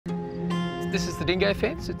This is the dingo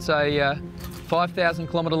fence. It's a 5,000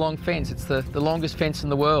 kilometre long fence. It's the longest fence in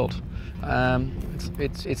the world.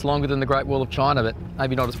 It's longer than the Great Wall of China, but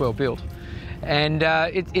maybe not as well built. And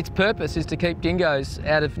its purpose is to keep dingoes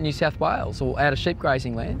out of New South Wales or out of sheep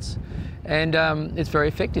grazing lands. And it's very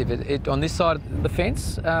effective. On this side of the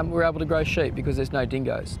fence, we're able to grow sheep because there's no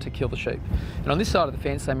dingoes to kill the sheep. And on this side of the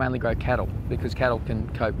fence, they mainly grow cattle because cattle can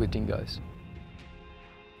cope with dingoes.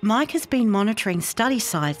 Mike has been monitoring study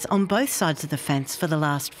sites on both sides of the fence for the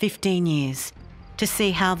last 15 years to see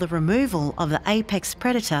how the removal of the apex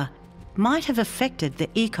predator might have affected the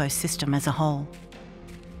ecosystem as a whole.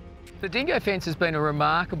 The dingo fence has been a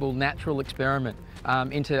remarkable natural experiment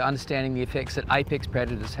into understanding the effects that apex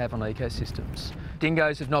predators have on ecosystems.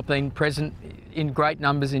 Dingoes have not been present in great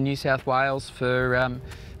numbers in New South Wales for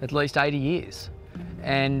at least 80 years.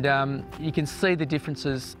 And you can see the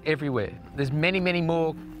differences everywhere. There's many, many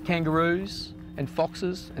more kangaroos and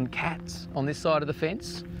foxes and cats on this side of the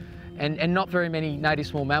fence, and not very many native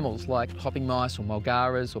small mammals like hopping mice or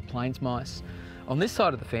mulgaras or plains mice. On this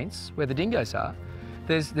side of the fence, where the dingoes are,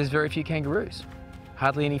 there's very few kangaroos,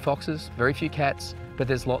 hardly any foxes, very few cats, but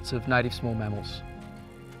there's lots of native small mammals.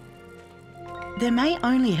 There may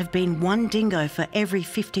only have been one dingo for every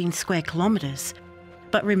 15 square kilometres,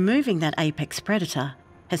 but removing that apex predator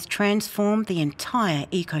has transformed the entire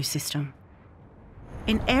ecosystem.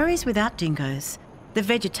 In areas without dingoes, the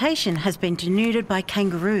vegetation has been denuded by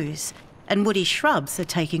kangaroos and woody shrubs are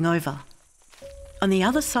taking over. On the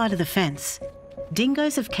other side of the fence,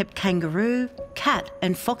 dingoes have kept kangaroo, cat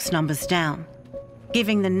and fox numbers down,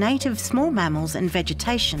 giving the native small mammals and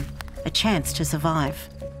vegetation a chance to survive.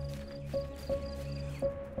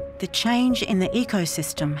 The change in the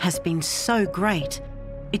ecosystem has been so great,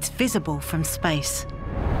 it's visible from space.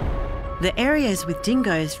 The areas with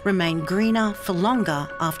dingoes remain greener for longer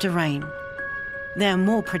after rain. They are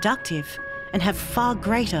more productive and have far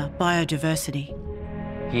greater biodiversity.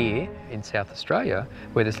 Here in South Australia,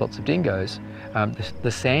 where there's lots of dingoes,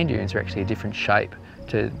 the sand dunes are actually a different shape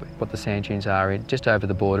to what the sand dunes are just over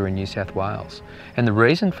the border in New South Wales. And the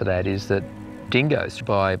reason for that is that dingoes,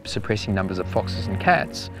 by suppressing numbers of foxes and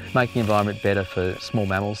cats, make the environment better for small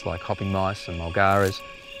mammals like hopping mice and mulgaras.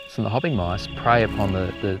 So the hopping mice prey upon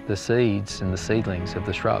the seeds and the seedlings of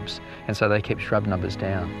the shrubs, and so they keep shrub numbers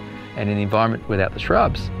down. And in the environment without the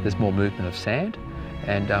shrubs, there's more movement of sand,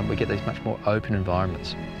 and we get these much more open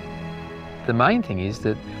environments. The main thing is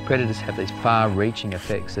that predators have these far-reaching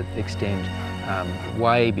effects that extend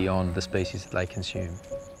way beyond the species that they consume.